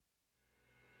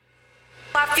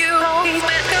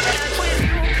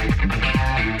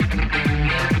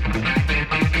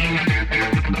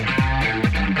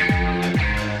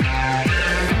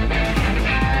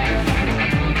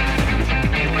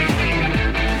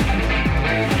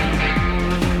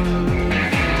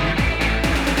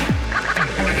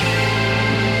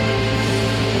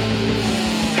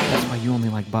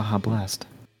Baja Blast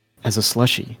as a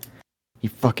slushie. You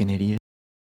fucking idiot.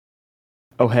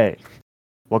 Oh, hey.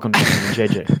 Welcome to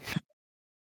JJ,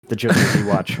 the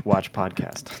JoJo Watch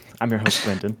podcast. I'm your host,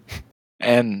 Brendan.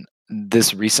 And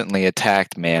this recently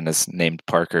attacked man is named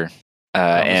Parker.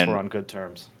 And we're on good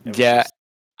terms. Things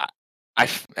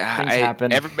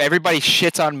happen. Everybody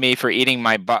shits on me for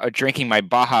drinking my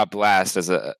Baja Blast as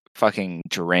a fucking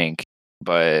drink,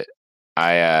 but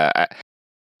I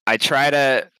try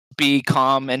to be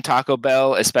calm in Taco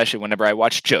Bell, especially whenever I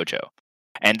watch JoJo,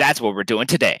 and that's what we're doing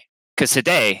today. Because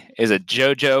today is a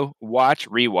JoJo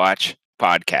rewatch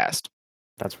podcast.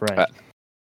 That's right.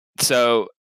 So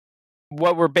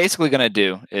what we're basically going to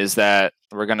do is that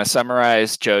we're going to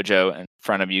summarize JoJo in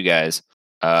front of you guys,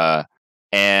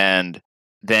 and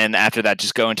then after that,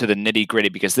 just go into the nitty gritty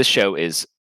because this show is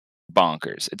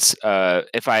bonkers. It's,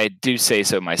 if I do say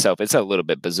so myself, it's a little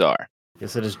bit bizarre.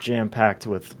 Yes, it is jam packed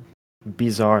with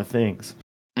bizarre things.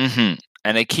 Mm-hmm.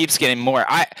 And it keeps getting more.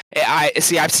 I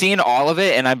see. I've seen all of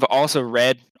it, and I've also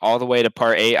read all the way to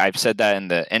part 8. I've said that in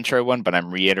the intro one, but I'm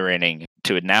reiterating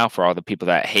to it now for all the people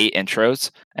that hate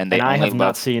intros, and I have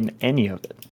not seen any of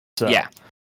it. So yeah,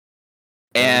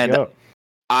 and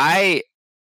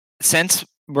since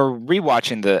we're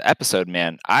rewatching the episode,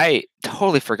 man, I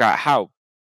totally forgot how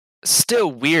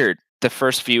still weird the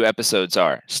first few episodes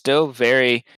are. Still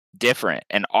very different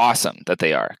and awesome that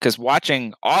they are, because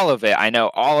watching all of it, I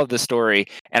know all of the story,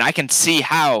 and I can see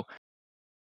how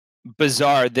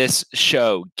bizarre this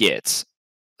show gets.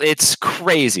 It's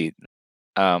crazy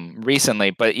recently,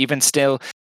 but even still,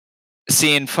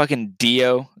 seeing fucking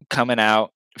Dio coming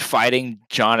out fighting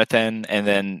Jonathan, and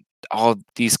then all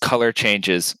these color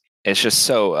changes, it's just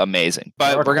so amazing.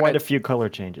 But there are quite a few color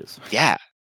changes. Yeah,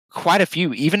 quite a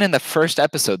few. Even in the first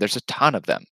episode, there's a ton of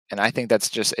them, and I think that's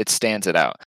just, it stands it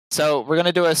out. So we're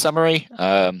gonna do a summary.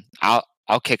 I'll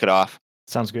kick it off.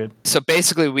 Sounds good. So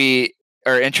basically, we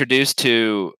are introduced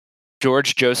to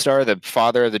George Joestar, the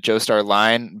father of the Joestar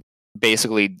line,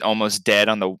 basically almost dead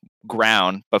on the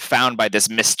ground, but found by this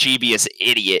mischievous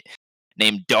idiot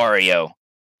named Dario,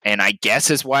 and I guess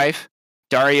his wife.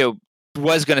 Dario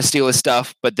was gonna steal his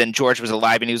stuff, but then George was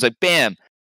alive, and he was like, "Bam!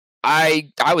 I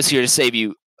was here to save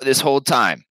you this whole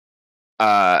time.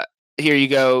 Here you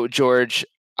go, George.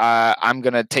 I'm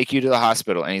going to take you to the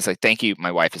hospital." And he's like, "Thank you.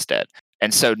 My wife is dead."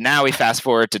 And so now we fast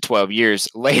forward to 12 years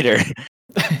later.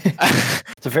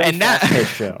 It's a very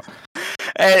fast-paced show.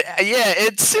 Yeah,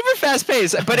 it's super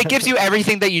fast-paced, but it gives you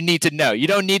everything that you need to know. You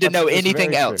don't need to know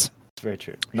anything else. True. It's very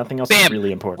true. Nothing else is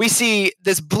really important. We see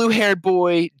this blue-haired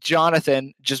boy,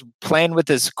 Jonathan, just playing with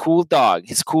his cool dog.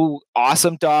 His cool,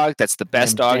 awesome dog that's the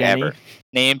best dog ever.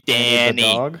 Named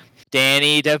Danny.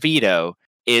 Danny DeVito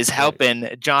is helping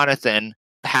Jonathan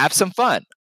have some fun.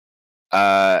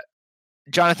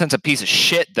 Jonathan's a piece of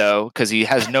shit, though, because he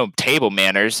has no table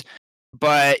manners,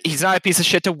 but he's not a piece of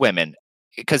shit to women,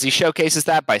 because he showcases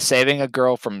that by saving a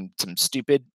girl from some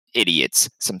stupid idiots,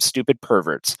 some stupid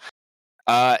perverts.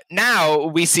 Now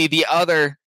we see the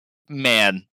other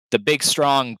man, the big,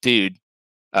 strong dude.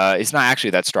 He's not actually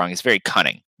that strong. He's very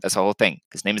cunning. That's the whole thing.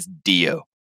 His name is Dio.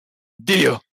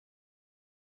 Dio.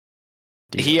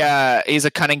 He's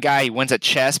a cunning guy. He wins at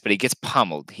chess, but he gets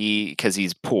pummeled. Because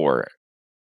he's poor.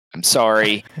 I'm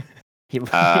sorry. He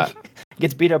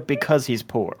gets beat up because he's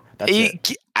poor. That's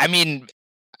it. I mean,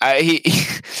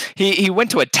 he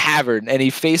went to a tavern and he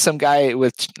faced some guy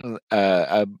with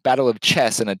a battle of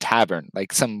chess in a tavern,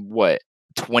 like some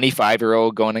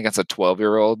 25-year-old going against a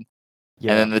 12-year-old.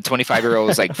 Yeah. And then the 25-year-old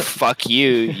was like, "Fuck you,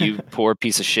 you poor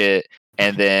piece of shit."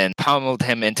 And then pummeled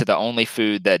him into the only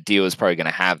food that Dio was probably going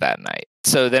to have that night.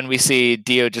 So then we see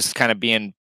Dio just kind of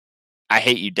being, "I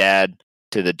hate you, Dad,"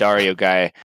 to the Dario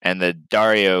guy. And the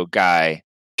Dario guy,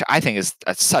 which I think is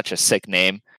such a sick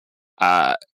name.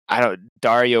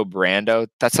 Dario Brando.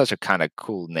 That's such a kind of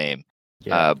cool name.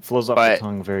 Yeah, flows off the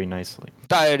tongue very nicely.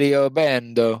 Dario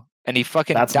Brando. And he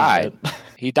fucking died.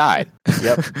 He died.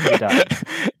 Yep, he died.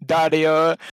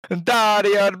 Dario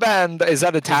Brando. Is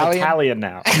that Italian? He's Italian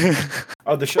now.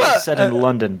 Oh, the show is set in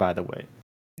London, by the way.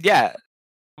 Yeah.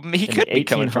 He could be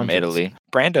coming from Italy.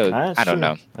 Brando, I don't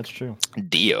know. That's true.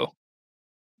 Dio.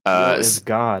 Dio is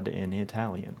God in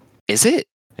Italian. Is it?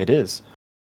 It is.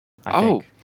 I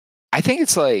think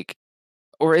it's like,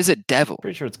 or is it devil?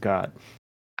 Pretty sure it's God.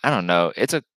 I don't know.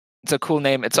 It's a cool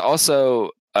name. It's also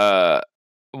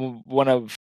one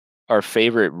of our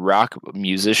favorite rock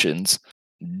musicians,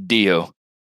 Dio.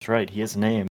 That's right. He has a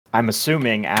name. I'm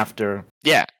assuming after.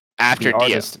 Yeah, after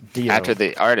Dio. Dio. After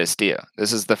the artist Dio.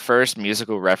 This is the first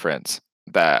musical reference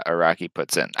that Araki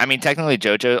puts in. I mean, technically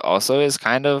JoJo also is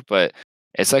kind of, but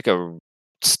it's like a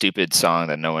stupid song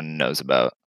that no one knows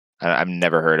about. I've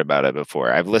never heard about it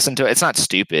before. I've listened to it. It's not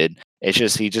stupid. It's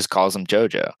just he just calls him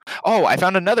JoJo. Oh, I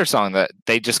found another song that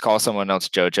they just call someone else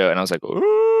JoJo, and I was like,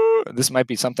 ooh, this might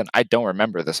be something. I don't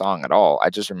remember the song at all. I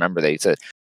just remember they said,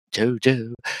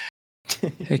 JoJo,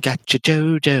 I got you,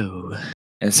 JoJo,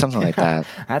 and something like that.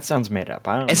 That sounds made up.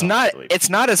 I don't It's know. not. Actually. It's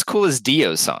not as cool as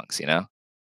Dio's songs, you know.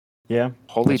 Yeah.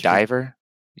 Holy that's true. Diver.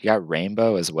 You got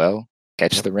Rainbow as well.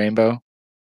 Catch the Rainbow.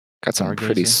 Got some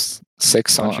pretty sick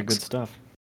songs. Bunch of good stuff.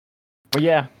 Well,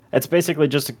 yeah, it's basically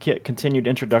just a continued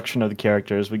introduction of the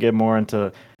characters. We get more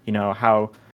into,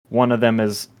 how one of them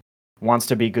wants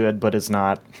to be good but is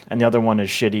not, and the other one is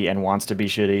shitty and wants to be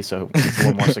shitty, so it's a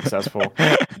little more successful.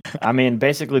 I mean,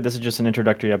 basically, this is just an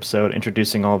introductory episode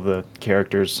introducing all the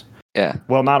characters. Yeah.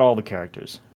 Well, not all the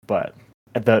characters, but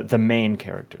the main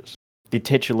characters. The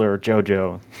titular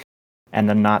JoJo and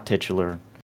the not titular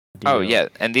Dio. Oh, yeah,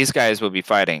 and these guys will be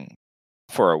fighting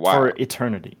for a while. For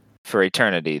eternity. For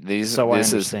eternity. I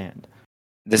understand.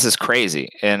 This is crazy,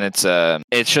 and it's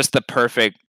just the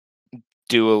perfect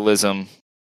dualism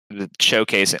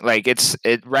showcasing. Like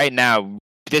right now.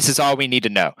 This is all we need to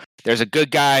know. There's a good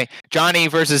guy, Johnny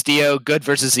versus Dio, good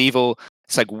versus evil.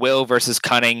 It's like Will versus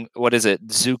Cunning. What is it?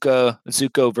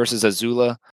 Zuko versus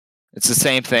Azula. It's the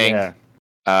same thing. Yeah.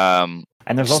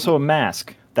 And there's also a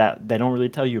mask that they don't really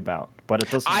tell you about, but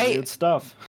it does some weird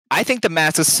stuff. I think the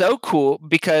mask is so cool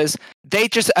because they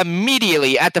just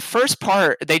immediately at the first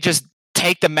part they just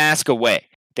take the mask away.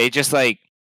 They just at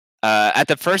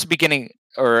the first beginning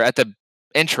or at the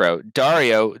intro,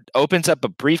 Dario opens up a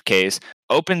briefcase,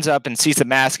 opens up and sees the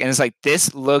mask, and is like,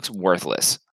 "This looks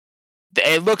worthless.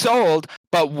 It looks old,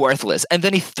 but worthless." And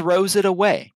then he throws it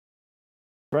away.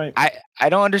 Right. I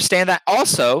don't understand that.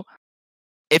 Also,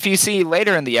 if you see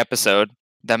later in the episode,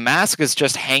 the mask is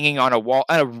just hanging on a wall,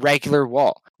 on a regular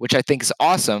wall, which I think is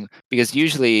awesome because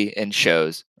usually in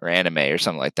shows or anime or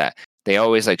something like that, they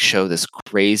always show this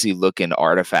crazy looking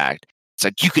artifact. It's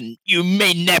like you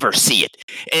may never see it,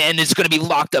 and it's going to be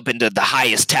locked up into the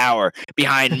highest tower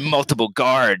behind multiple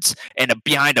guards and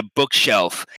behind a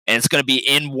bookshelf, and it's going to be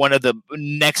in one of the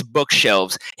next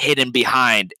bookshelves hidden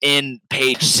behind in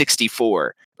page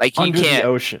 64. Like you can't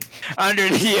under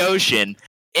the ocean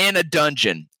in a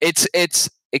dungeon.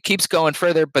 It keeps going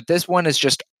further, but this one is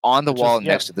just on the wall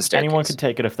next to the staircase. Anyone can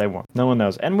take it if they want. No one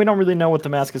knows, and we don't really know what the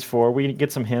mask is for. We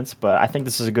get some hints, but I think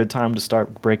this is a good time to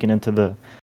start breaking into the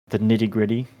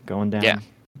nitty-gritty, going down,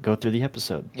 go through the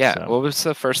episode. Yeah, so. What was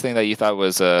the first thing that you thought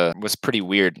was pretty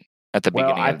weird at the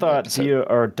beginning? I thought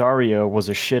Dario was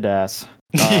a shit ass.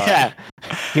 Yeah.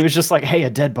 He was just like, hey, a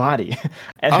dead body.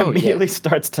 And immediately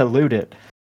starts to loot it.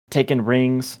 Taking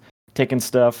rings, taking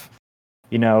stuff,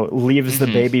 leaves the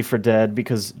baby for dead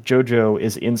because JoJo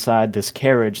is inside this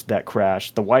carriage that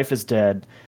crashed. The wife is dead.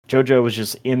 JoJo was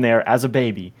just in there as a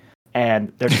baby.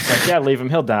 And they're just like, yeah, leave him.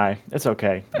 He'll die. It's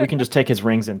okay. We can just take his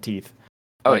rings and teeth.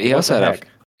 Oh, he also had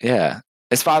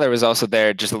his father was also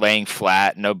there just laying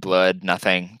flat, no blood,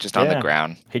 nothing, just on the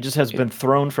ground. He just has been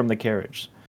thrown from the carriage.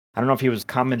 I don't know if he was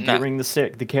commandeering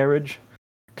the carriage,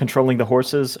 controlling the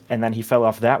horses, and then he fell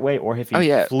off that way, or if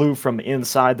he flew from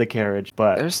inside the carriage.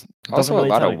 But there's also a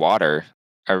lot of water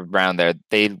around there.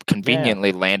 They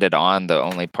conveniently landed on the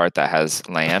only part that has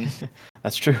land.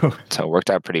 That's true. So it worked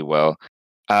out pretty well.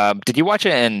 Did you watch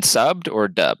it in subbed or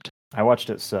dubbed? I watched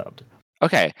it subbed.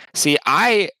 Okay. See,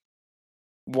 when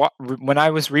I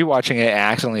was rewatching it, I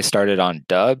accidentally started on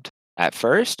dubbed at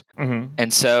first. Mm-hmm.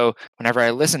 And so whenever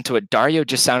I listened to it, Dario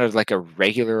just sounded like a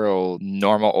regular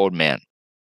normal old man.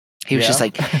 He was just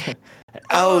like,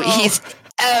 he's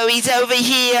over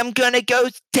here. I'm going to go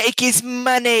take his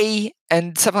money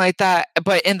and something like that.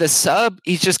 But in the sub,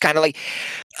 he's just kind of like,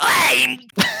 I'm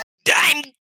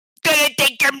going to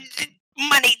take your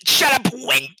money. Shut up,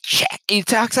 wench. He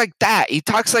talks like that. He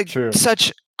talks like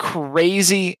such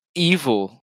crazy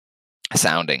evil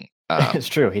sounding. It's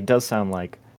true. He does sound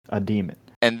like a demon.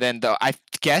 And then though, I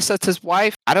guess that's his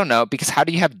wife. I don't know, because how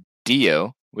do you have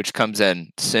Dio, which comes in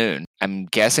soon? I'm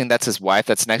guessing that's his wife.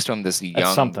 That's next to him, this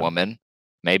young woman.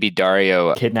 Maybe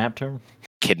Dario kidnapped her.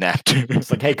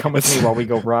 It's like, hey, come with me while we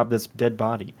go rob this dead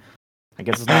body. I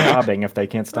guess it's not robbing if they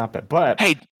can't stop it. But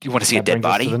hey, you want to see a dead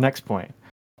body? To the next point.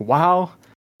 While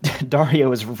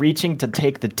Dario is reaching to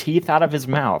take the teeth out of his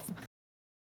mouth,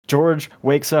 George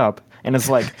wakes up and is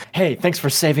like, hey, thanks for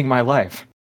saving my life.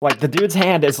 Like, the dude's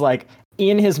hand is like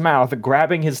in his mouth,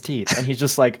 grabbing his teeth, and he's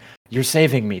just like, you're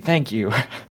saving me, thank you.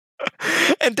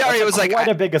 And Dario was like, quite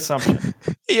a big assumption.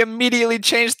 He immediately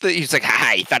changed he's like,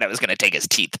 he thought I was going to take his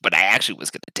teeth, but I actually was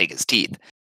going to take his teeth.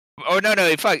 Oh no,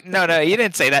 he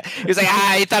didn't say that. He was like,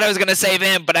 he thought I was gonna save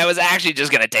him, but I was actually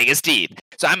just gonna take his teeth.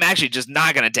 So I'm actually just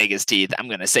not gonna take his teeth. I'm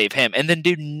gonna save him, and then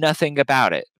do nothing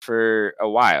about it for a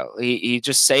while. He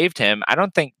just saved him. I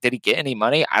don't think did he get any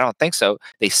money? I don't think so.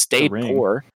 They stayed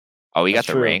poor. Oh, he got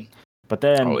the ring. But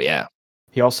then, oh yeah,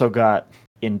 he also got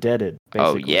indebted,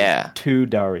 basically, yeah, to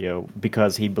Dario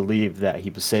because he believed that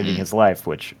he was saving his life,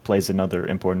 which plays another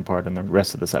important part in the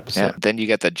rest of this episode. Yeah. Then you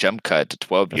get the jump cut to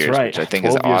 12 years, right. which I think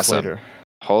is awesome. Later.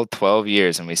 Whole 12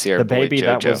 years, and we see our the boy baby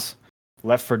JoJo. That was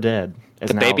left for dead.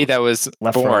 The baby that was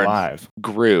left born for alive,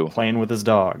 grew, playing with his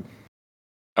dog.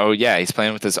 Oh yeah, he's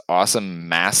playing with his awesome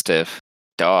Mastiff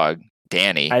dog,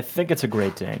 Danny. I think it's a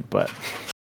Great Dane, but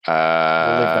we'll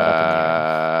leave that up in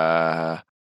the air.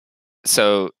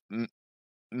 So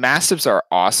Mastiffs are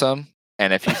awesome,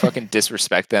 and if you fucking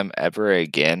disrespect them ever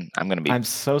again, I'm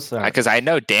so sorry. Because I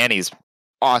know Danny's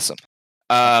awesome.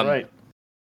 That's right.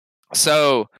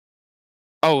 So,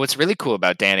 what's really cool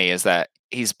about Danny is that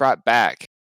he's brought back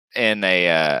in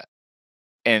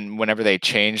whenever they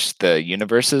changed the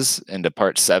universes into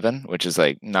part 7, which is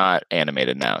like not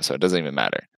animated now, so it doesn't even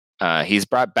matter. He's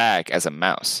brought back as a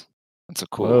mouse. That's a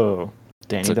cool. Whoa,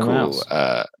 Danny the mouse.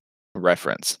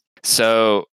 Reference.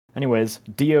 So, anyways,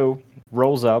 Dio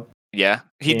rolls up. Yeah,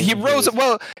 he rolls up.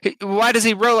 Well, why does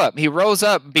he roll up? He rolls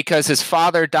up because his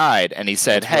father died, and he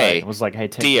said, "Hey, it was like, hey,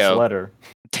 take Dio, this letter.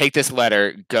 Take this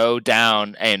letter. Go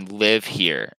down and live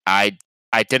here. I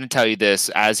didn't tell you this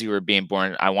as you were being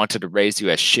born. I wanted to raise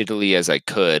you as shittily as I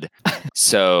could,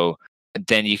 so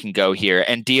then you can go here."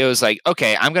 And Dio's like,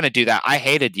 "Okay, I'm gonna do that. I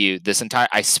hated you this entire.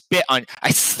 I spit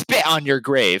on your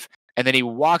grave." And then he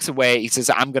walks away. He says,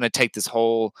 "I'm gonna take this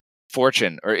whole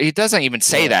fortune," or he doesn't even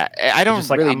say that. I don't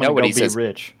really know what he says.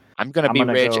 Rich. I'm gonna be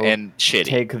rich and shitty.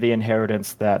 Take the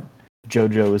inheritance that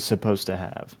JoJo is supposed to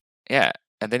have. Yeah,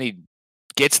 and then he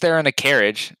gets there in a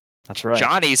carriage. That's right.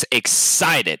 Johnny's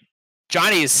excited.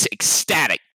 Johnny is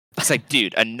ecstatic. It's like,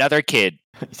 dude, another kid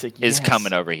is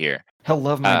coming over here. He'll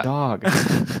love my dog.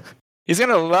 He's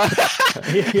gonna love.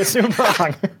 He assumed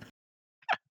wrong.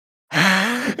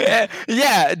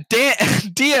 Yeah,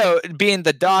 Dio, being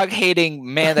the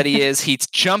dog-hating man that he is, he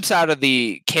jumps out of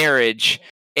the carriage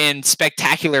in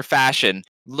spectacular fashion,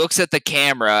 looks at the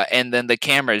camera, and then the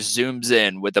camera zooms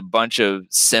in with a bunch of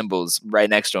symbols right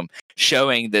next to him,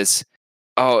 showing this.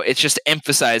 It's just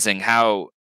emphasizing how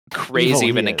crazy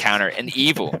of an encounter and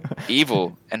evil,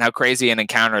 and how crazy an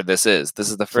encounter this is. This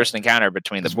is the first encounter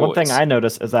between the boys. One thing I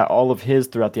noticed is that all of his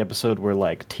throughout the episode were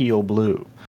like teal blue.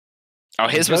 Oh,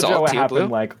 his was all teal blue?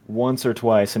 Like once or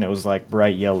twice, and it was like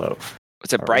bright yellow.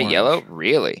 Was it bright yellow?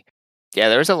 Really? Yeah,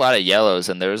 there was a lot of yellows,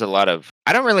 and there was a lot of...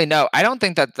 I don't really know. I don't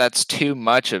think that that's too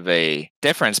much of a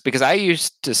difference, because I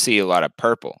used to see a lot of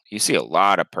purple. You see a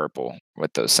lot of purple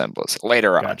with those symbols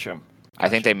later on. Gotcha. I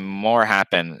think they more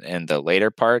happen in the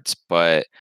later parts, but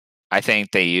I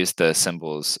think they use the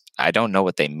symbols... I don't know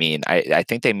what they mean. I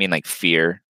think they mean like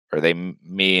fear, or they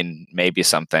mean maybe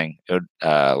something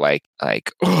like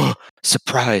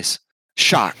surprise,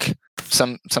 shock,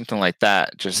 something like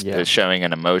that, just showing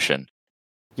an emotion.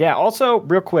 Yeah, also,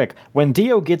 real quick, when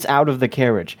Dio gets out of the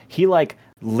carriage, he like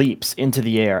leaps into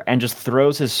the air and just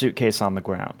throws his suitcase on the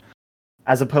ground,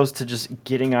 as opposed to just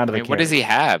getting out of the carriage. What does he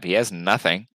have? He has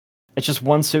nothing. It's just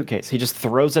one suitcase. He just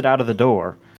throws it out of the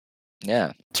door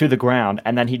to the ground,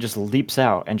 and then he just leaps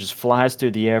out and just flies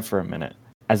through the air for a minute,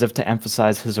 as if to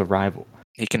emphasize his arrival.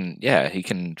 He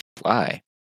can fly.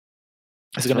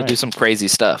 He's going to do some crazy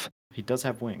stuff. He does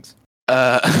have wings.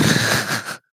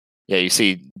 Yeah, you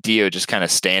see Dio just kind of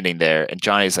standing there, and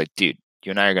Johnny's like, dude, you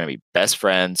and I are going to be best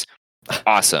friends.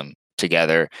 Awesome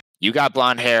together. You got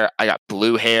blonde hair. I got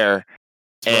blue hair.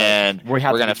 And we're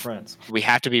going to be friends. We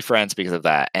have to be friends because of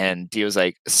that. And Dio's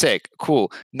like, sick,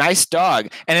 cool, nice dog.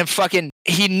 And then fucking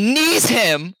he knees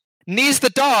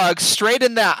the dog straight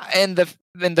in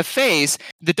the face.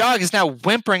 The dog is now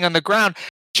whimpering on the ground.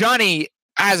 Johnny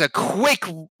has a quick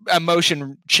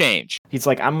emotion change. He's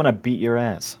like, I'm gonna beat your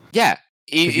ass. Yeah,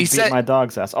 he said my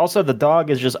dog's ass. Also, the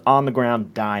dog is just on the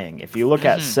ground dying. If you look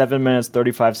at 7 minutes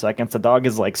 35 seconds, the dog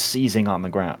is like seizing on the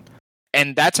ground.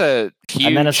 And that's a huge...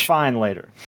 And then it's fine later.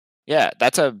 Yeah,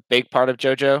 that's a big part of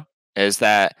JoJo, is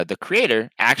that the creator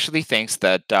actually thinks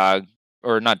that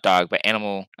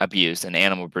animal abuse and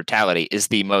animal brutality is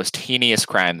the most heinous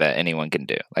crime that anyone can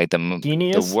do. Like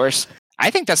the worst.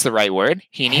 I think that's the right word.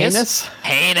 Heinous?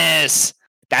 Heinous.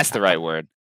 That's the right word.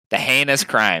 The heinous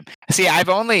crime. See, I've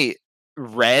only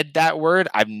read that word.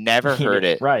 I've never heard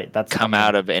it come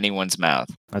out of anyone's mouth.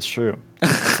 That's true.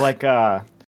 It's like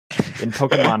in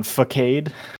Pokemon,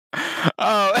 Facade. Oh,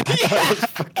 yeah. I thought it was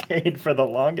Facade for the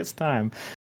longest time,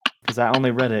 because I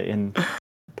only read it in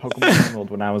Pokemon Emerald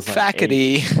when I was like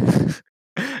Faculty.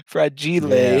 Fragile.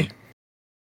 Yeah.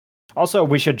 Also,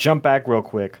 we should jump back real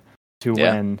quick to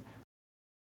when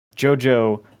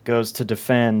JoJo goes to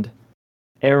defend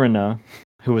Erina,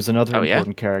 who is another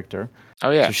important character.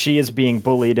 Oh, yeah. So she is being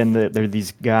bullied, and there are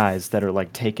these guys that are,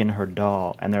 like, taking her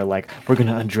doll, and they're like, we're going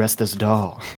to undress this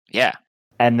doll. Yeah.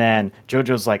 And then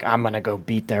JoJo's like, I'm going to go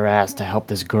beat their ass to help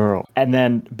this girl. And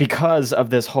then because of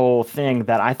this whole thing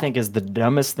that I think is the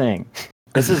dumbest thing,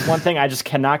 this is one thing I just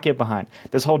cannot get behind.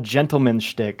 This whole gentleman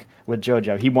shtick with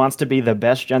JoJo. He wants to be the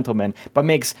best gentleman, but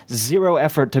makes zero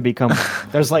effort to become one.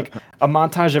 There's, like, a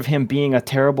montage of him being a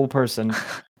terrible person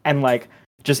and, like,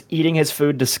 just eating his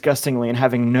food disgustingly and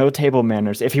having no table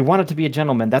manners. If he wanted to be a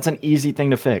gentleman, that's an easy thing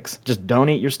to fix. Just don't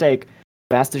eat your steak.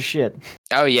 Fast as shit.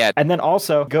 Oh, yeah. And then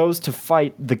also goes to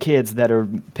fight the kids that are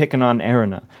picking on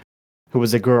Erina, who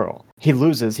was a girl. He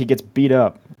loses. He gets beat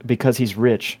up because he's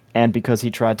rich and because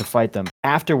he tried to fight them.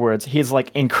 Afterwards, he's,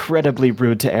 like, incredibly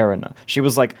rude to Erina. She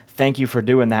was like, thank you for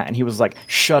doing that. And he was like,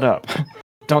 shut up.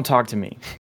 Don't talk to me.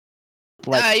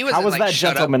 Like, how was that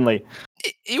gentlemanly?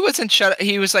 He wasn't shut up.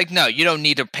 He was like, no, you don't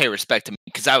need to pay respect to me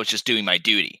because I was just doing my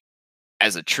duty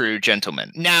as a true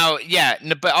gentleman. Now, yeah,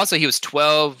 but also he was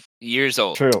 12 years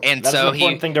old. True. And that's so an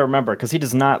important thing to remember because he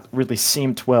does not really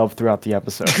seem 12 throughout the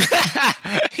episode.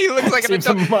 He looks like an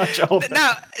adult. Much older.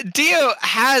 Now, Dio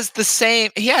has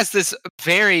he has this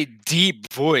very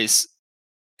deep voice,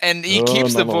 and he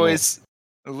keeps the voice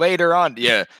later on.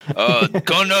 Yeah.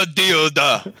 Kono Dio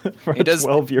da. For a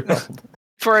 12-year-old.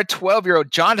 For a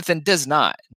 12-year-old, Jonathan does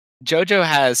not. JoJo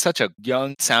has such a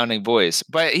young sounding voice,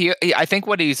 but he I think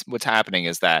what's happening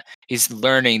is that he's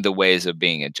learning the ways of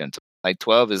being a gentleman. Like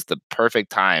 12 is the perfect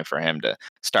time for him to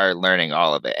start learning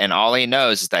all of it. And all he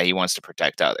knows is that he wants to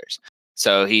protect others.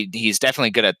 So he's definitely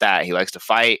good at that. He likes to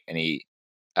fight and he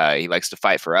likes to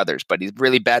fight for others, but he's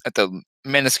really bad at the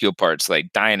minuscule parts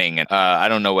like dining and I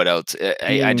don't know what else.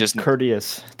 I just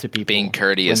courteous to people. Being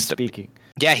courteous when speaking.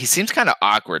 Yeah, he seems kind of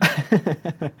awkward.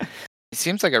 He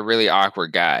seems like a really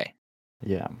awkward guy.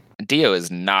 Yeah. Dio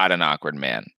is not an awkward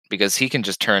man because he can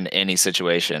just turn any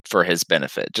situation for his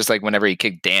benefit. Just like whenever he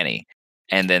kicked Danny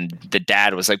and then the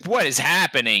dad was like, what is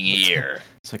happening here?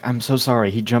 It's like, I'm so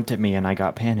sorry. He jumped at me and I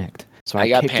got panicked. So I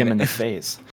kicked him in the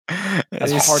face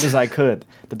as hard as I could.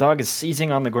 The dog is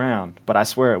seizing on the ground, but I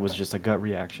swear it was just a gut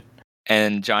reaction.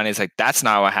 And Johnny's like, that's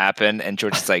not what happened. And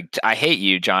George is like, I hate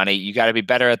you, Johnny. You got to be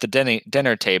better at the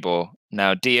dinner table.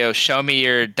 Now, Dio, show me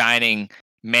your dining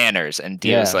manners. And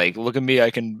Dio's like, look at me. I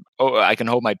can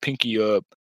hold my pinky up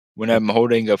when I'm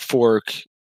holding a fork.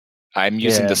 I'm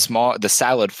using the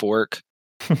salad fork.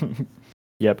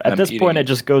 Yep. At this point, it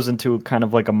just goes into kind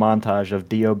of like a montage of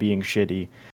Dio being shitty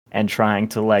and trying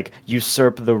to like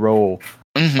usurp the role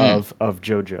of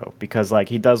JoJo because like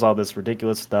he does all this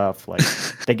ridiculous stuff. Like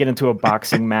they get into a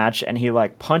boxing match and he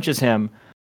like punches him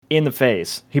in the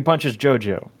face. He punches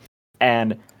JoJo,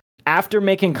 and after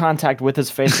making contact with his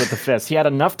face with the fist, he had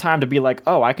enough time to be like,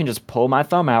 "Oh, I can just pull my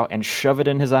thumb out and shove it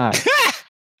in his eye."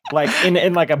 Like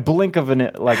in like a blink of an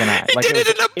eye. He like did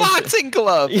it in a boxing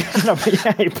glove.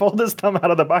 Yeah, he pulled his thumb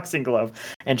out of the boxing glove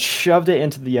and shoved it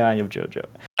into the eye of JoJo.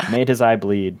 Made his eye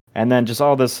bleed, and then just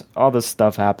all this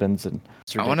stuff happens. And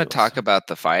I want to talk about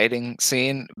the fighting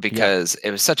scene because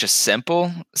it was such a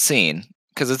simple scene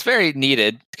because it's very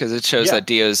needed because it shows that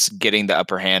Dio's getting the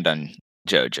upper hand on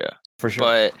JoJo. For sure.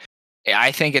 But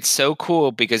I think it's so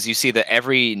cool because you see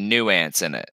every nuance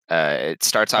in it. It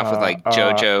starts off with like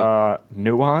JoJo.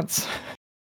 Nuance?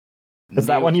 Is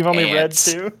that one you've only read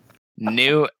too?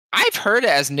 I've heard it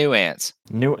as nuance.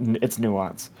 It's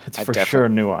nuance. It's for sure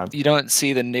nuance. You don't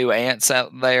see the new ants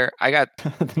out there.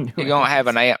 You don't have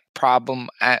an ant problem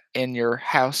in your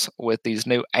house with these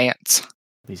new ants.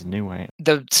 These new ants.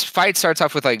 The fight starts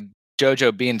off with like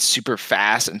JoJo being super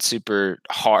fast and super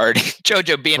hard.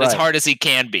 JoJo being as hard as he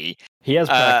can be. He has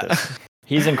practice.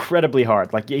 He's incredibly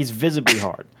hard. Like he's visibly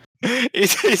hard.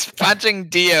 He's punching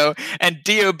Dio, and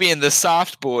Dio, being the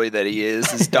soft boy that he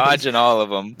is dodging all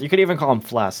of them. You could even call him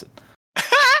flaccid.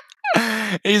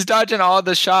 He's dodging all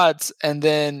the shots, and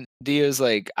then Dio's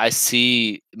like, I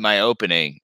see my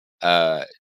opening,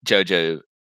 JoJo.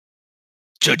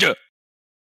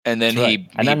 And then he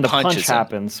the punches punch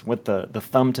happens with the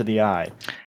thumb to the eye.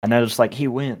 And then it's like, he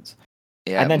wins.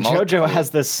 Yeah, and then JoJo has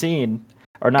this scene,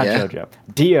 or not JoJo,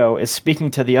 Dio is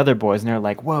speaking to the other boys, and they're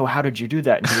like, whoa, how did you do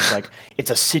that? And he's like, it's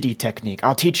a city technique.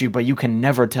 I'll teach you, but you can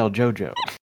never tell JoJo.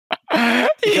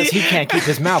 Because he can't keep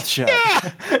his mouth shut.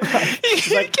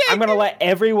 He's like, I'm going to let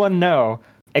everyone know,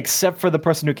 except for the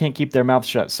person who can't keep their mouth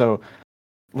shut. So,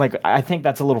 like, I think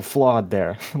that's a little flawed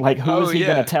there. Like, who is he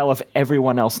going to tell if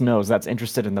everyone else knows that's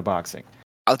interested in the boxing?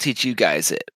 I'll teach you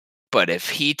guys it. But if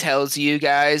he tells you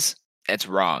guys, it's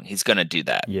wrong. He's gonna do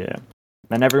that. Yeah.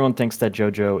 And everyone thinks that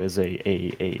JoJo is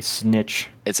a snitch.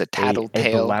 It's a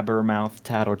tattletale. A blabbermouth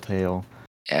tattletale.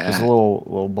 Yeah. Just a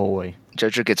little boy.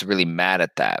 JoJo gets really mad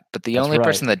at that. But the only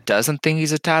person that doesn't think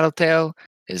he's a tattletale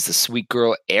is the sweet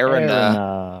girl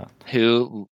Erina.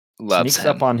 Who loves sneaks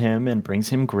him. up on him and brings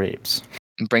him grapes.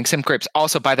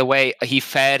 Also, by the way, he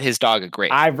fed his dog a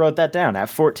grape. I wrote that down. At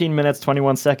 14 minutes,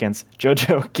 21 seconds,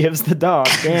 JoJo gives the dog,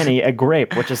 Danny, a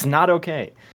grape, which is not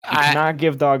okay. You cannot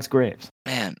give dogs grapes.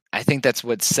 Man, I think that's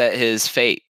what set his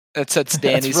fate. That sets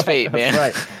Danny's fate, man.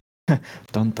 That's right.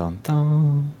 Dun, dun,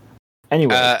 dun.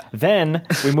 Anyway, then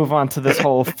we move on to this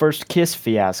whole first kiss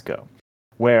fiasco,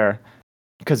 where...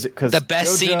 Because the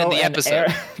best scene in the episode.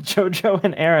 JoJo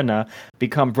and Erina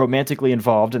become romantically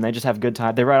involved, and they just have a good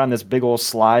time. They ride on this big old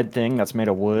slide thing that's made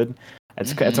of wood.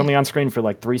 It's only on screen for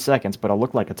like 3 seconds, but it'll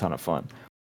look like a ton of fun.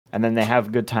 And then they have a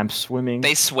good time swimming.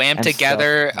 They swam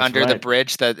together under the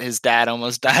bridge that his dad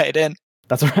almost died in.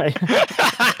 That's right.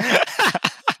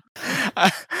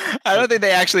 I don't think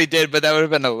they actually did, but that would have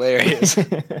been hilarious.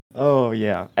 Oh,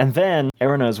 yeah. And then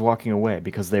Erina is walking away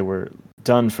because they were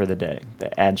done for the day.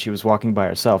 And she was walking by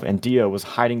herself. And Dio was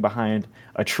hiding behind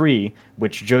a tree,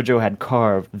 which JoJo had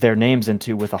carved their names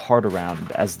into with a heart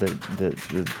around as the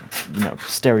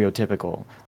stereotypical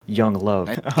young love.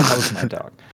 That was my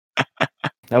dog.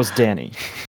 That was Danny.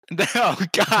 Oh,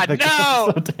 God,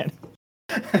 no! Danny.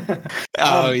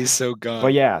 He's so gone.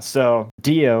 But yeah, so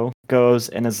Dio goes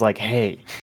and is like, hey,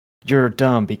 you're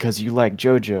dumb because you like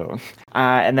JoJo.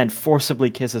 And then forcibly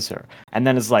kisses her. And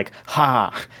then is like,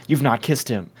 ha, you've not kissed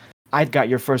him. I got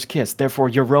your first kiss, therefore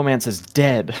your romance is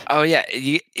dead. Oh, yeah.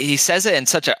 He says it in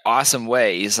such an awesome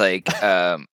way. He's like,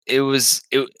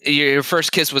 your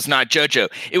first kiss was not JoJo.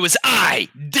 It was I,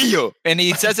 Dio. And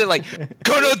he says it like,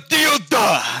 Kono Dio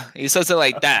da! He says it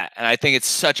like that. And I think it's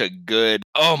such a good,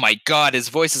 oh my God, his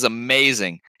voice is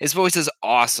amazing. His voice is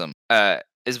awesome.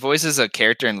 His voice is a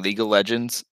character in League of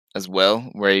Legends as well,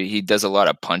 where he does a lot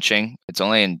of punching. It's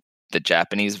only in the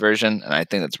Japanese version, and I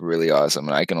think that's really awesome.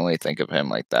 And I can only think of him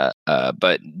like that.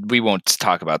 But we won't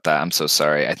talk about that. I'm so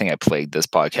sorry. I think I plagued this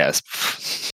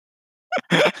podcast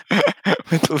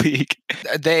with League.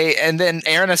 And then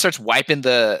Erina starts wiping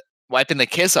the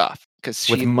kiss off because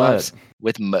she loves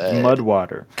mud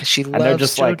water because she loves and they're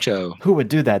just JoJo. Like, who would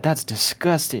do that? That's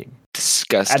disgusting.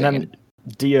 Disgusting. And then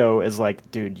Dio is like,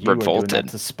 dude, you were doing that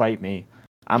to spite me.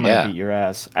 I'm gonna beat your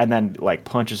ass. And then like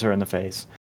punches her in the face.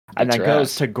 And then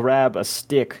goes to grab a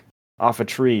stick off a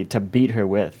tree to beat her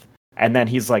with. And then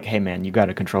he's like, hey man, you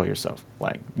gotta control yourself.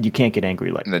 Like, you can't get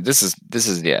angry like that. This is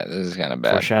kind of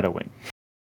bad. Foreshadowing.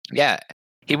 Yeah.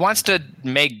 He wants to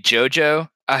make JoJo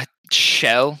a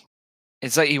shell.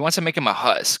 It's like he wants to make him a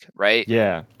husk, right?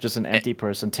 Yeah, just an empty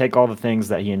person. Take all the things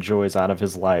that he enjoys out of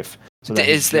his life. So that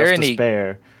is there any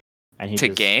spare? And he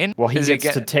gain? Well, he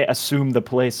gets to assume the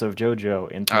place of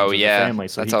JoJo in terms of the family,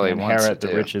 so that's he can inherit the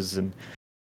riches and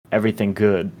everything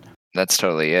good. That's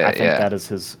totally it. I think that is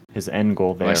his end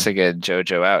goal there. He wants to get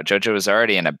JoJo out. JoJo was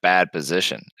already in a bad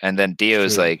position, and then Dio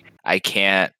is like, I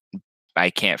can't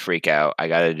freak out. I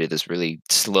got to do this really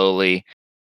slowly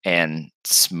and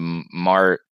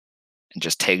smart, and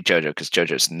just take JoJo because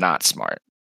JoJo's not smart.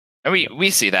 And we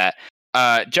see that.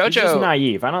 JoJo, he's just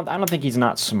naive. I don't think he's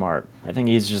not smart. I think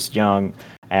he's just young,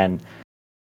 and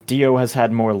Dio has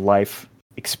had more life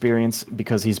experience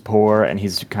because he's poor and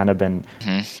he's kind of been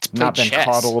not been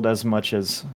coddled as much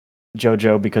as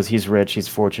JoJo because he's rich. He's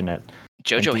fortunate.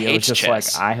 JoJo hates just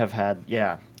chess. Like I have had.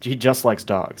 Yeah, he just likes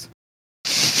dogs.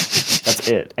 That's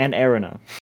it. And Erina.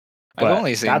 I've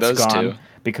only seen those two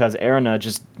because Erina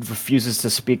just refuses to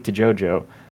speak to JoJo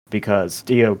because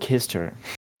Dio kissed her.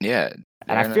 Yeah.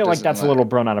 And I feel like that's a little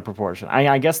blown out of proportion.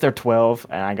 I guess they're 12,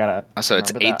 and I gotta. So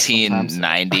it's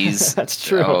 1890s. That's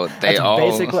true. Oh,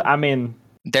 basically. I mean,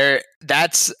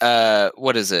 that's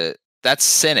what is it? That's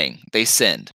sinning. They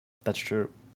sinned. That's true.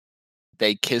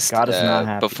 They kissed God is not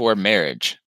happy. Before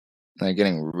marriage. They're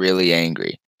getting really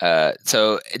angry.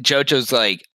 So JoJo's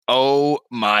like, "Oh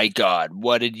my God,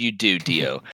 what did you do,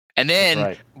 Dio?" And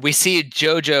then we see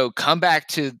JoJo come back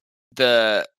to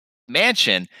the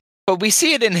mansion, but we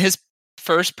see it in his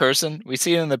first person. We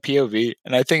see it in the POV,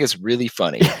 and I think it's really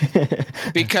funny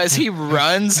because he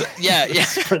runs. Yeah.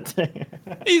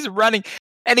 He's running,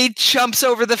 and he jumps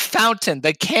over the fountain.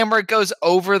 The camera goes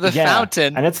over the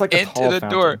fountain, and it's like into the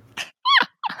door.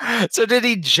 So did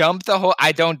he jump the whole?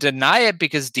 I don't deny it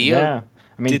because Dio. Yeah,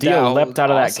 I mean Dio leapt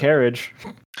out of that carriage.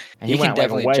 And he can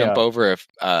definitely jump over. If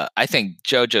I think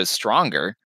JoJo's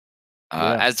stronger,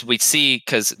 as we see,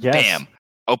 because bam.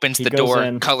 Opens the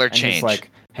door, color change. He's like,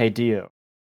 hey, Dio,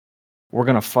 we're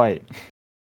gonna fight.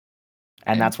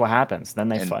 And that's what happens. Then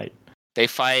they fight. They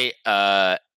fight.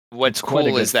 What's quite a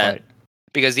cool good is that fight.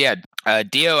 because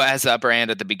Dio has the upper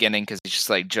hand at the beginning because he's just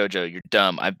like, Jojo, you're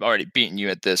dumb. I've already beaten you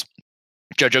at this.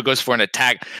 Jojo goes for an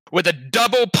attack with a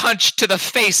double punch to the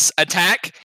face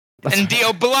attack, and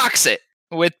Dio blocks it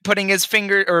with putting his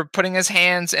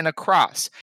hands in a cross.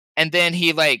 And then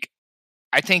he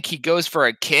I think he goes for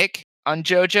a kick on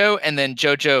Jojo, and then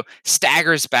Jojo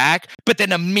staggers back, but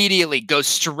then immediately goes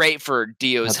straight for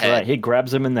Dio's head. Right. He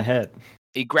grabs him in the head.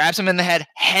 He grabs him in the head,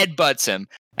 headbutts him.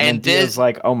 And Dio's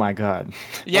like, oh my God,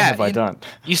 what have I done?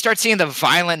 You start seeing the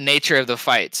violent nature of the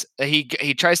fights. He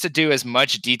tries to do as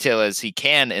much detail as he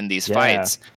can in these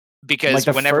fights. Because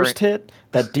the first hit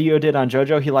that Dio did on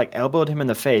Jojo, he elbowed him in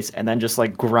the face and then just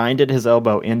grinded his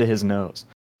elbow into his nose.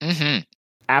 Mm-hmm.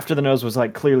 After the nose was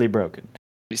clearly broken.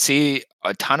 You see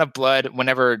a ton of blood.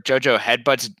 Whenever Jojo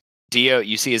headbutts Dio,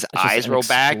 you see his eyes roll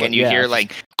back, and you hear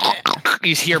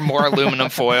you hear more aluminum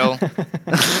foil.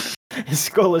 His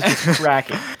skull is just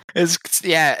cracking.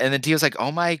 And then Dio's like,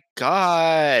 "Oh my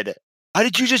God, how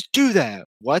did you just do that?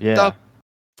 What the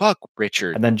fuck,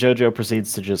 Richard?" And then Jojo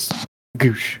proceeds to just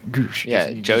goosh. Yeah,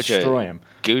 Jojo destroy him.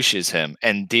 Gooshes him,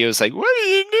 and Dio's like, "What did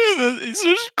you do?" He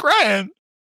starts crying.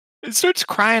 It starts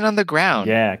crying on the ground.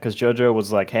 Yeah, because Jojo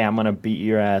was like, "Hey, I'm gonna beat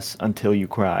your ass until you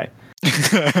cry,"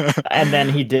 and then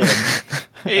he did,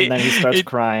 and then he starts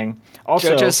crying.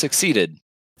 Also, Jojo succeeded.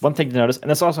 One thing to notice,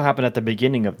 and this also happened at the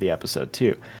beginning of the episode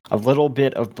too, a little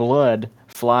bit of blood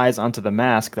flies onto the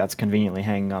mask that's conveniently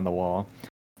hanging on the wall,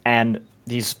 and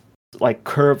these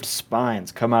curved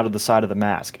spines come out of the side of the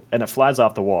mask, and it flies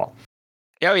off the wall.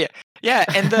 Oh yeah,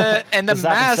 and the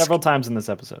mask several times in this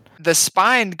episode. The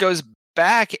spine goes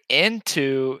back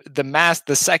into the mask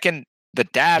the second the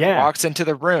dad walks into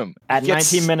the room. At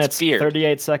 19 minutes,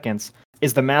 38 seconds.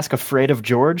 Is the mask afraid of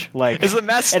George? Is the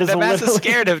mask is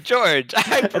scared of George?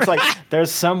 It's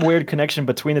there's some weird connection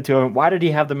between the two of them. Why did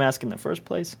he have the mask in the first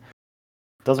place?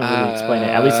 Doesn't really explain it,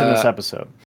 at least in this episode.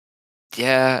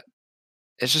 Yeah,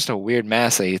 it's just a weird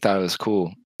mask that he thought it was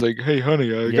cool. Like, hey,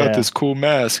 honey, I got this cool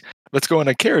mask. Let's go on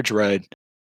a carriage ride.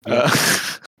 Well,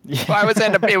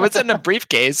 it was in a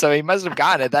briefcase, so he must have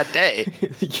gotten it that day.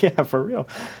 Yeah, for real.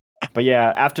 But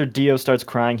yeah, after Dio starts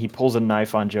crying, he pulls a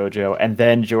knife on Jojo, and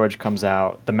then George comes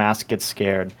out. The mask gets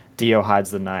scared. Dio hides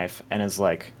the knife, and is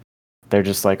they're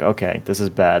just okay, this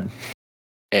is bad.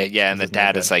 And the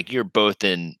dad is like, you're both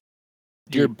in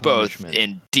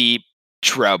deep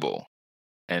trouble,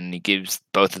 and he gives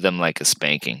both of them a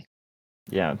spanking.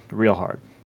 Yeah, real hard.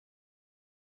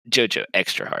 Jojo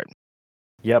extra hard.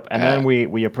 Yep, and then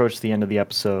we approach the end of the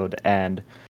episode, and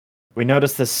we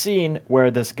notice the scene where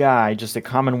this guy, just a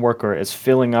common worker, is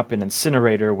filling up an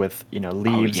incinerator with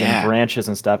leaves and branches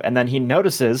and stuff, and then he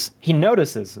notices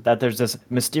that there's this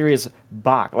mysterious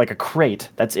box, a crate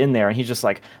that's in there, and he's just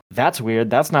like, that's weird,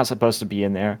 that's not supposed to be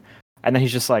in there, and then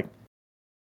he's just like,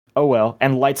 oh well,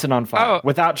 and lights it on fire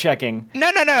without checking. No.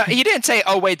 He didn't say,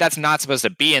 oh wait, that's not supposed to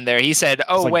be in there. He said,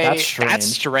 oh wait, that's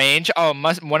strange. Oh,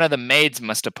 one of the maids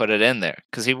must have put it in there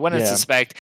because he wouldn't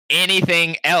suspect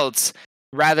anything else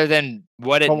rather than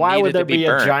what it needed to be burned. Why would there be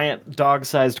a giant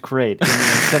dog-sized crate in the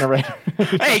incinerator?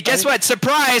 Hey, guess what?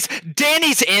 Surprise!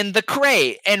 Danny's in the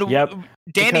crate, and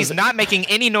Danny's not making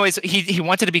any noise. He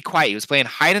wanted to be quiet. He was playing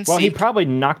hide and seek. Well, he probably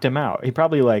knocked him out. He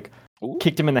probably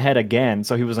kicked him in the head again,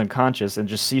 so he was unconscious and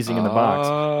just seizing in the box.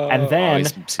 And then,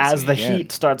 as the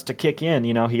heat starts to kick in,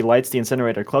 he lights the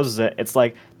incinerator, closes it. It's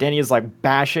like Danny is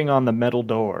bashing on the metal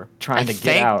door, trying to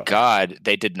get out. Thank God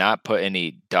they did not put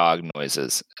any dog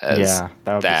noises. That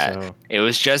would be so. It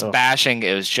was just bashing.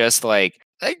 It was just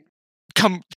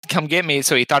come get me.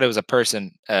 So he thought it was a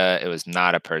person. It was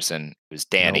not a person. It was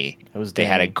Danny. Nope, it was Danny.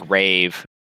 They had a grave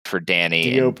for Danny.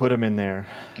 Dio put him in there.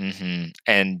 Mm-hmm.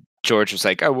 And George was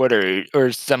like, I wonder,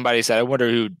 or somebody said, I wonder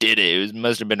who did it. It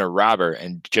must have been a robber.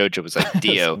 And Jojo was like,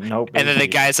 Dio. Nope. And then the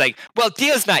guy's like, well,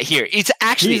 Dio's not here. He's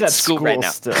actually at school right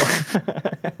now. Still.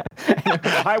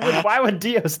 Why would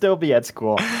Dio still be at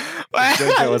school?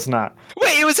 Jojo is not.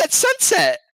 Wait, it was at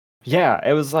sunset. Yeah,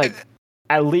 it was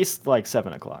at least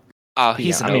 7 o'clock. Oh,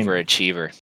 he's an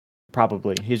overachiever.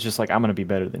 Probably. He's just I'm going to be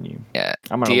better than you. Yeah.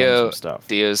 I'm going to learn some stuff.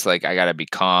 Dio's I got to be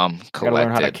calm, collected. I got to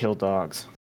learn how to kill dogs.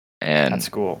 And at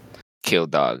school. Kill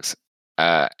dogs.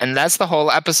 And that's the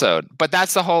whole episode. But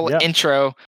that's the whole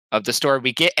intro of the story.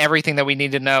 We get everything that we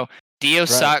need to know. Dio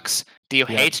sucks. Dio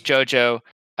hates Jojo.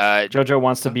 Jojo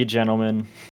wants to be gentleman.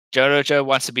 Jojo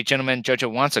wants to be gentleman.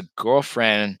 Jojo wants a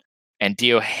girlfriend. And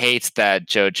Dio hates that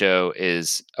Jojo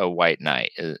is a white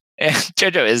knight.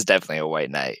 Jojo is definitely a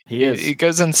white knight. He is. He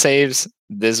goes and saves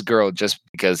this girl just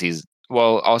because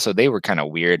also they were kind of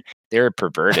weird. They were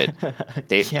perverted.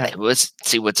 Let's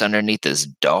see what's underneath this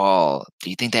doll. Do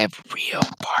you think they have real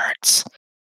parts?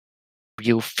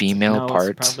 Real female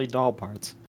parts? It's probably doll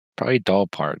parts. Probably doll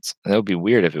parts. That would be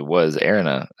weird if it was.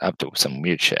 Erina up to some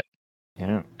weird shit.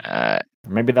 Yeah.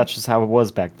 Maybe that's just how it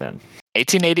was back then.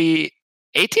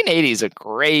 1880 is a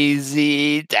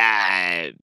crazy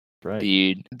time. Right.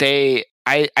 Dude.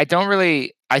 I don't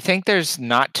really... I think there's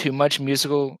not too much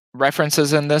musical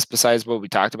references in this besides what we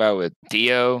talked about with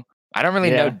Dio. I don't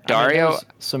really know Dario. There was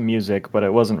some music, but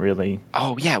it wasn't really...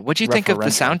 Oh, yeah. What'd you think of the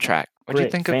soundtrack? What'd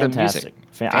you think of the music?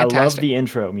 I love the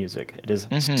intro music. It is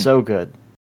so good.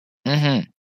 Mm-hmm.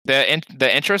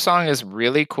 The intro song is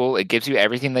really cool. It gives you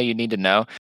everything that you need to know.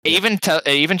 It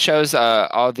even shows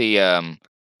all the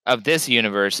of this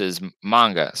universe's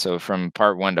manga. So from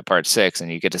part 1 to part 6,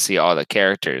 and you get to see all the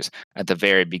characters at the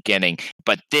very beginning.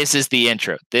 But this is the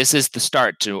intro. This is the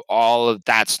start to all of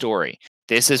that story.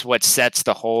 This is what sets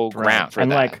the whole ground for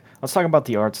that. Let's talk about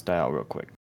the art style real quick.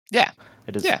 Yeah.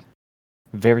 It is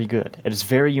very good. It is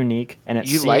very unique, and it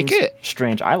seems like it?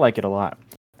 Strange. I like it a lot.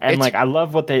 And I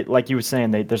love what they, like you were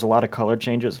saying, there's a lot of color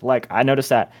changes. Like I noticed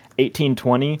that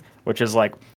 1820, which is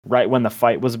like right when the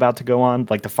fight was about to go on,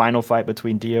 like the final fight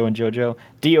between Dio and JoJo,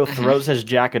 Dio throws his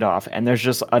jacket off, and there's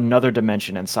just another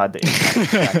dimension inside the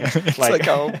jacket. It's like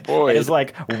a void. It's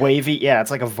like wavy. Yeah,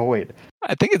 it's like a void.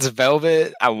 I think it's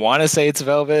velvet. I want to say it's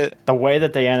velvet. The way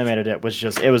that they animated it was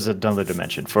it was another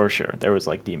dimension for sure. There was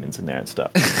like demons in there and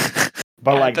stuff.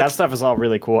 But like that stuff is all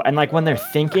really cool. And like when they're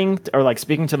thinking or like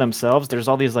speaking to themselves, there's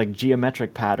all these like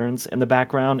geometric patterns in the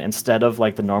background instead of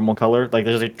like the normal color. Like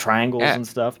there's like triangles and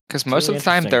stuff. Because most of the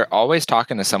time they're always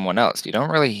talking to someone else. You don't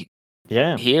really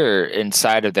hear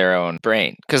inside of their own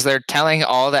brain because they're telling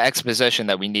all the exposition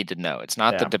that we need to know. It's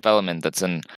not the development that's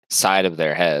inside of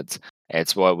their heads.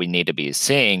 It's what we need to be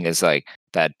seeing is like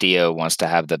that Dio wants to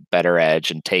have the better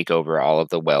edge and take over all of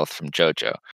the wealth from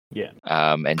JoJo. Yeah.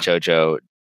 And JoJo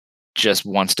just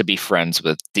wants to be friends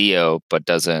with Dio, but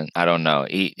doesn't. I don't know.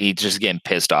 He's just getting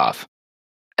pissed off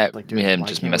at him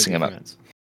just messing him up.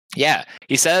 Yeah,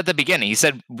 he said at the beginning. He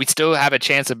said we still have a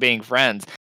chance of being friends.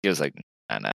 He was like,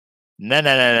 no. I'm not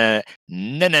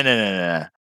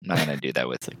gonna do that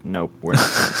with. Like, nope, we're not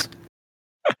friends.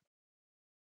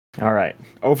 All right.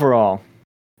 Overall,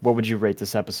 what would you rate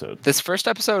this episode? This first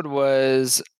episode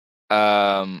was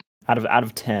out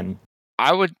of 10.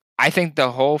 I think the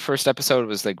whole first episode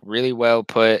was like really well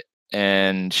put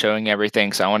and showing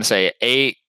everything. So I want to say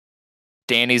 8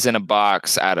 Danny's in a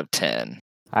box out of 10.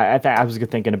 I was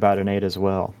thinking about an 8 as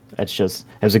well. It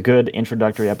was a good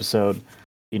introductory episode.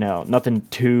 You know, nothing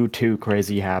too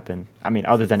crazy happened. I mean,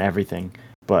 other than everything.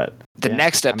 But the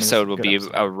next episode will be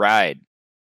a ride.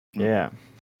 Yeah.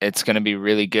 It's going to be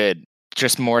really good.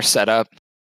 Just more setup.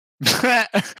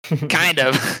 Kind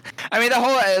of. I mean,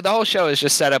 the whole show is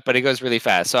just set up, but it goes really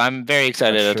fast. So I'm very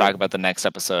excited to talk about the next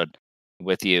episode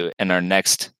with you in our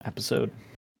next episode.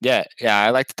 Yeah. I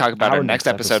like to talk about our next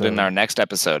episode in our next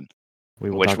episode.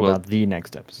 We will talk about the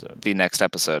next episode. The next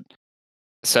episode.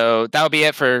 So that'll be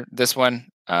it for this one.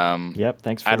 Yep.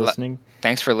 Thanks for listening.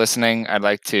 Thanks for listening. I'd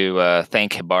like to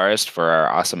thank Hibarist for our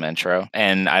awesome intro,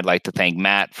 and I'd like to thank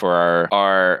Matt for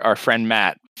our friend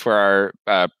Matt for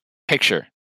our picture.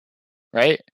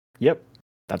 Right? Yep.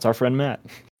 That's our friend Matt.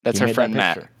 That's our friend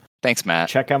Matt. Thanks, Matt.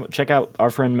 Check out our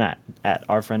friend Matt at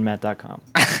ourfriendmatt.com.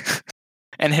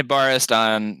 And Hibarist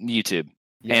on YouTube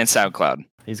and SoundCloud.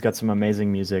 He's got some amazing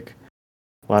music.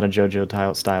 A lot of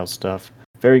JoJo style stuff.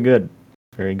 Very good.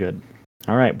 Very good.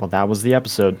 All right. Well, that was the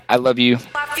episode. I love you.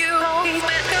 Love you.